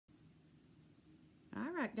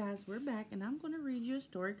Alright guys, we're back and I'm going to read you a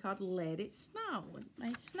story called Let It Snow. It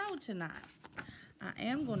may snow tonight. I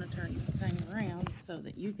am going to turn the thing around so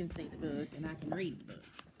that you can see the book and I can read the book.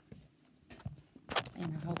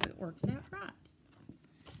 And I hope it works out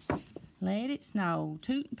right. Let It Snow,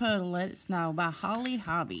 Toot and Puddle Let It Snow by Holly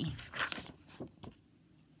Hobbie.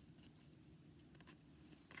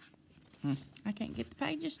 I can't get the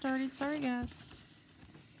pages started, sorry guys.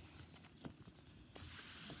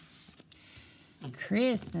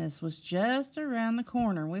 Christmas was just around the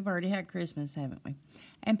corner. We've already had Christmas, haven't we?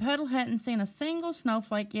 And Puddle hadn't seen a single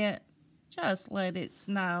snowflake yet. Just let it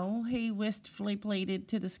snow, he wistfully pleaded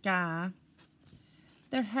to the sky.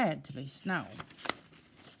 There had to be snow.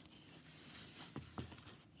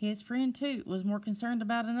 His friend Toot was more concerned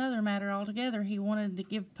about another matter altogether. He wanted to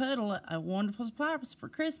give Puddle a wonderful surprise for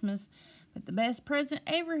Christmas, but the best present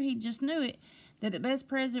ever, he just knew it. That the best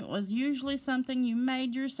present was usually something you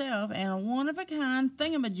made yourself, and a one-of-a-kind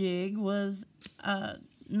thingamajig was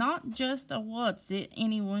not just a what's-it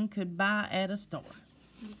anyone could buy at a store.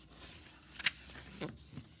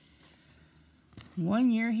 One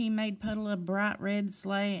year he made Puddle a bright red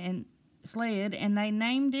sled, and they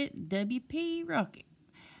named it WP Rocket.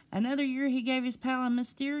 Another year he gave his pal a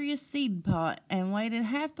mysterious seed pot and waited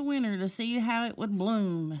half the winter to see how it would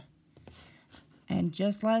bloom. And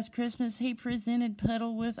just last Christmas, he presented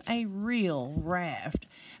Puddle with a real raft,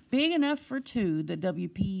 big enough for two, the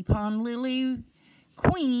WP Pond Lily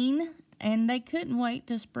Queen, and they couldn't wait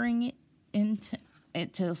to spring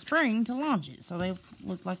it till spring to launch it, so they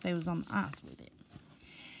looked like they was on the ice with it.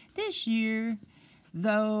 This year,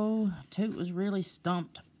 though Toot was really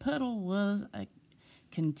stumped, Puddle was a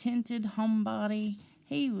contented homebody.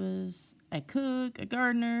 He was a cook, a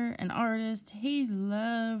gardener, an artist. He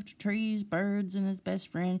loved trees, birds, and his best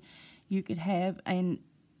friend you could have. And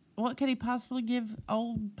what could he possibly give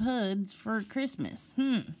old Puds for Christmas?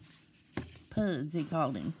 Puds, he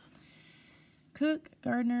called him. Cook,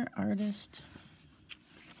 gardener, artist.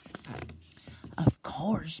 Of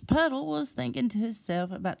course, Puddle was thinking to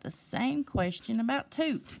himself about the same question about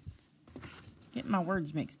Toot. Getting my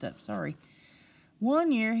words mixed up, sorry.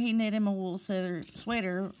 One year, he knit him a wool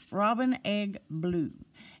sweater, robin egg blue.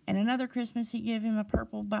 And another Christmas, he gave him a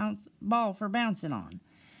purple ball for bouncing on.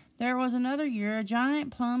 There was another year, a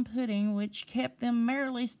giant plum pudding, which kept them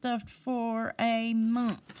merrily stuffed for a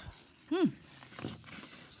month.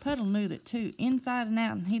 Puddle knew that, too, inside and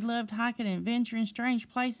out. And he loved hiking and adventuring strange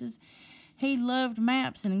places. He loved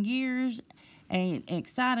maps and gears and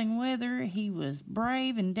exciting weather. He was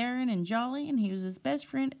brave and daring and jolly, and he was his best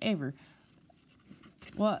friend ever.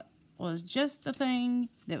 What was just the thing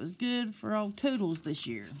that was good for old Toodles this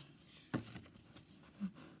year.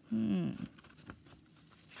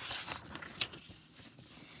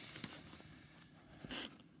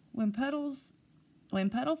 When Puddle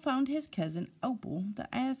phoned his cousin Opal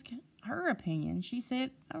to ask her opinion, she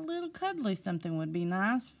said a little cuddly something would be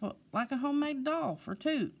nice, like a homemade doll for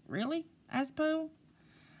Toot. Really? asked Puddle.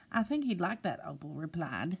 I think he'd like that, Opal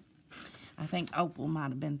replied. I think Opal might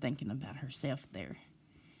have been thinking about herself there.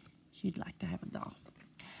 She'd like to have a doll.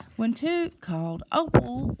 When Toot called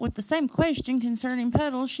Opal with the same question concerning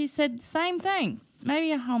Puddle, she said the same thing.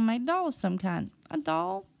 Maybe a homemade doll of some kind. A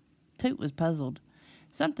doll? Toot was puzzled.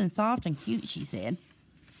 Something soft and cute, she said.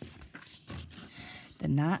 The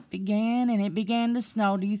night began, and it began to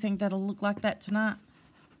snow. Do you think that'll look like that tonight?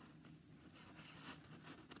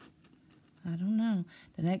 I don't know.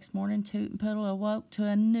 The next morning, Toot and Puddle awoke to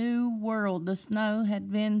a new world. The snow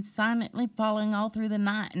had been silently falling all through the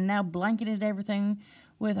night and now blanketed everything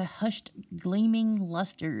with a hushed, gleaming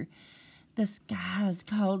luster. The skies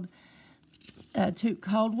called. Toot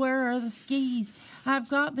called, "Where are the skis?" "I've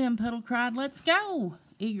got them," Puddle cried. "Let's go,"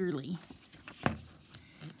 eagerly.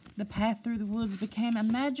 The path through the woods became a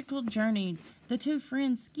magical journey. The two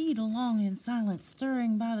friends skied along in silence,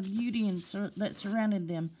 stirring by the beauty that surrounded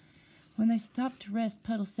them. When they stopped to rest,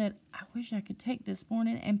 Puddle said, "I wish I could take this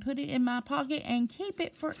morning and put it in my pocket and keep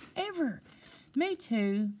it forever." "Me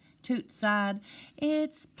too," Toot sighed.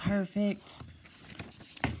 "It's perfect."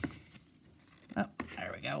 Oh,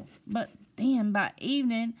 there we go. But then, by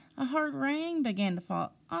evening, a hard rain began to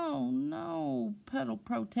fall. "Oh, no," Puddle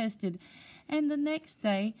protested. And the next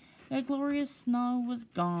day, the glorious snow was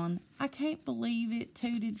gone. "I can't believe it,"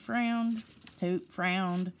 Toot frowned.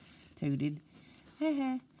 Tooted.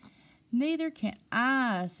 "Neither can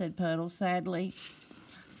I," said Puddle sadly.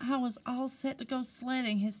 "I was all set to go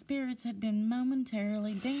sledding." His spirits had been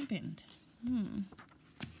momentarily dampened.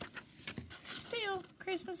 Still,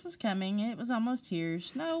 Christmas was coming. It was almost here,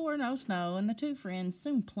 snow or no snow, and the two friends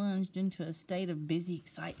soon plunged into a state of busy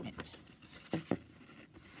excitement.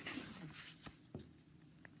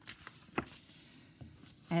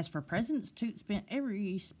 As for presents, Toot spent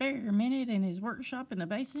every spare minute in his workshop in the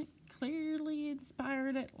basement, clearly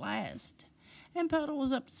inspired at last. And Puddle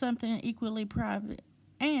was up to something equally private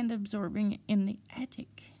and absorbing in the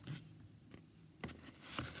attic.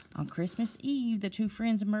 On Christmas Eve, the two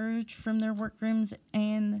friends emerged from their workrooms,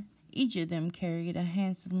 and each of them carried a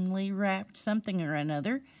handsomely wrapped something or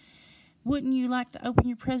another. "Wouldn't you like to open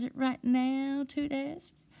your present right now?" Toot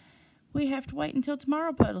asked. "We have to wait until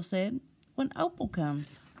tomorrow," Puddle said, "when Opal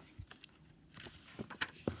comes."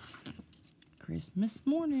 Christmas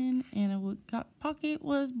morning in a woodcock pocket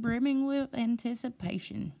was brimming with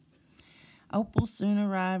anticipation. Opal soon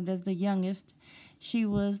arrived as the youngest. She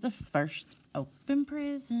was the first to open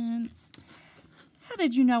presents. "How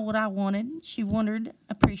did you know what I wanted?" she wondered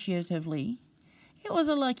appreciatively. "It was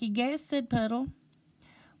a lucky guess," said Puddle.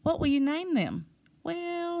 "What will you name them?"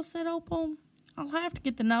 "Well," said Opal, "I'll have to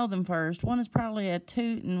get to know them first. One is probably a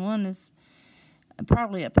Toot and one is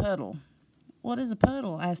probably a Puddle." "What is a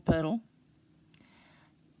Puddle?" asked Puddle.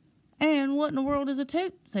 "And what in the world is a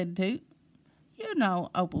Toot?" said Toot. "You know,"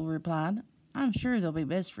 Opal replied. "I'm sure they'll be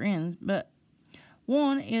best friends, but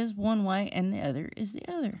one is one way and the other is the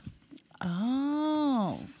other."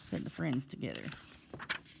 "Oh," said the friends together.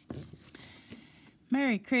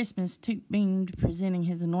 "Merry Christmas," Toot beamed, presenting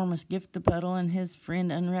his enormous gift to Puddle, and his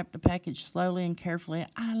friend unwrapped the package slowly and carefully.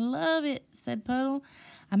 "I love it," said Puddle.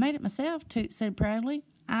 "I made it myself," Toot said proudly.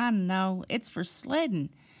 "I know. It's for sledding.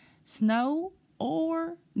 Snow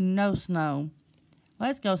or no snow."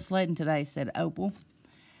 "Let's go sledding today," said Opal.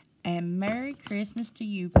 "And Merry Christmas to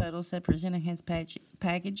you," Puddle said, presenting his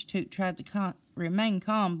package. Toot tried to remain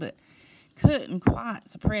calm, but couldn't quite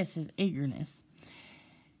suppress his eagerness.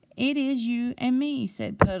 "It is you and me,"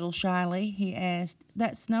 said Puddle shyly. He asked,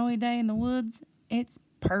 "That snowy day in the woods?" "It's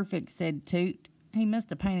perfect," said Toot. He must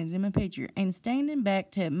have painted him a picture. And standing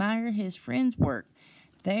back to admire his friend's work,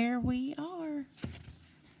 "There we are."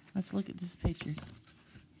 Let's look at this picture.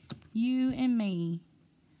 You and me.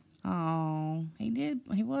 Oh, he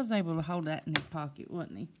was able to hold that in his pocket,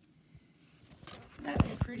 wasn't he?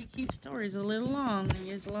 That's a pretty cute story. It's a little long and he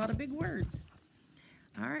used a lot of big words.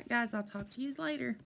 All right, guys, I'll talk to you later.